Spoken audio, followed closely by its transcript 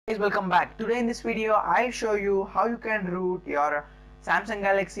Guys, welcome back. Today in this video I'll show you how you can root your Samsung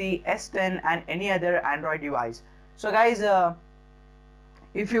Galaxy S10 and any other Android device. So guys,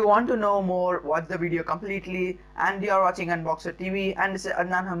 if you want to know more, watch the video completely. And you are watching Unboxer TV and this is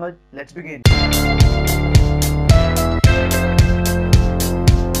Adnan Ahmed. Let's begin.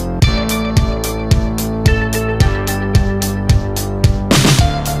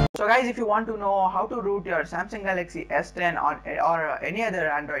 So guys, if you want to know how to root your Samsung Galaxy S10 or any other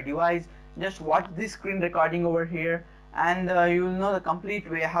Android device, just watch this screen recording over here and you will know the complete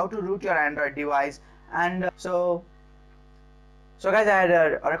way how to root your Android device. And so guys, I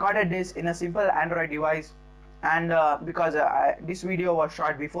had recorded this in a simple Android device, and because this video was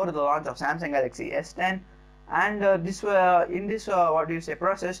shot before the launch of Samsung Galaxy S10, and in this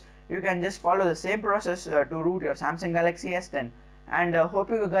process, you can just follow the same process to root your Samsung Galaxy S10. And hope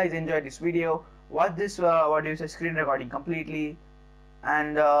you guys enjoyed this video. Watch this screen recording completely,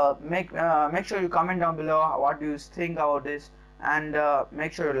 and make sure you comment down below what do you think about this, and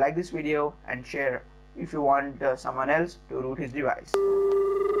make sure you like this video and share if you want someone else to root his device.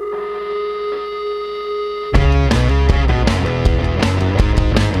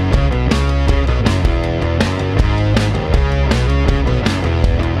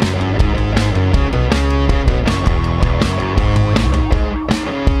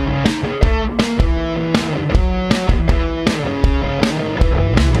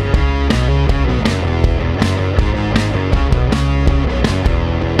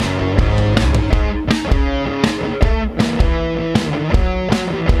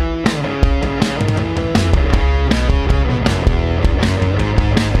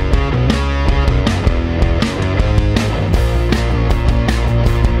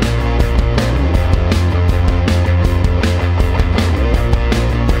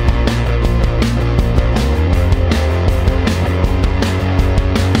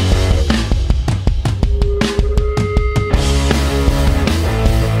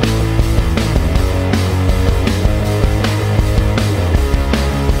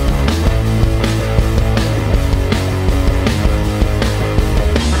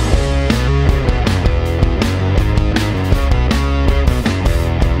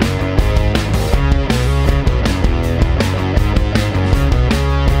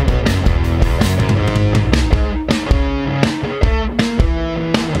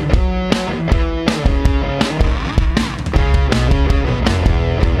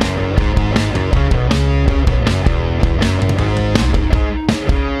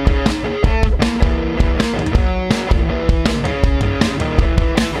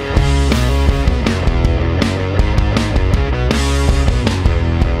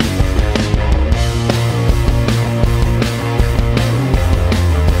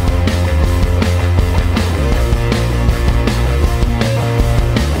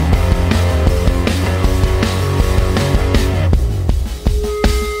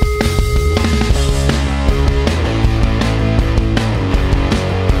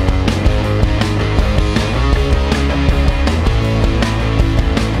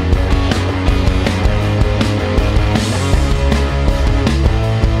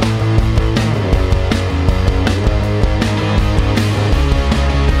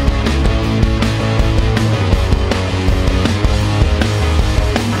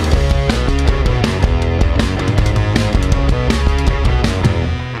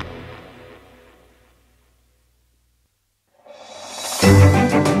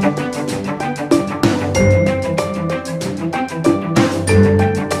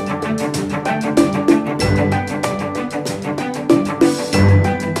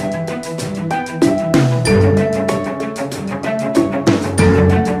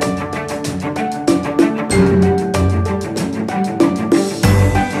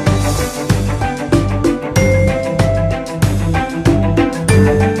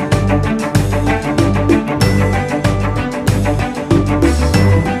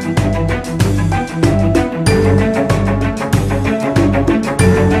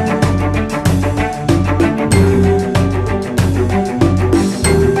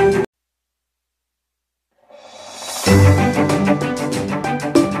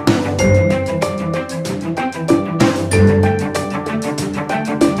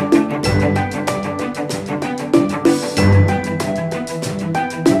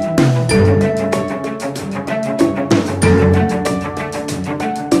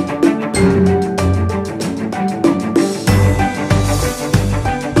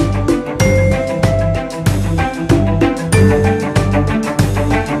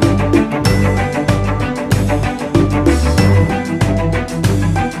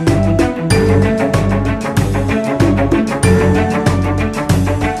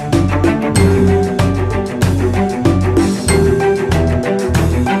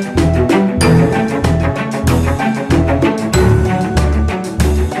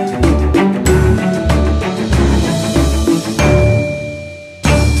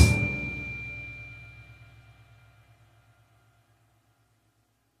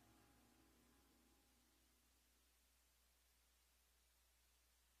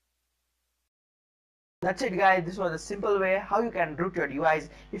 That's it guys, this was a simple way how you can root your device.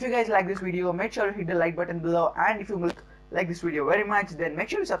 If you guys like this video, make sure to hit the like button below, and if you like this video very much, then make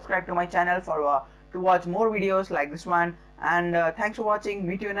sure to subscribe to my channel for to watch more videos like this one. And thanks for watching.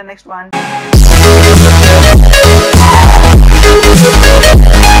 Meet you in the next one.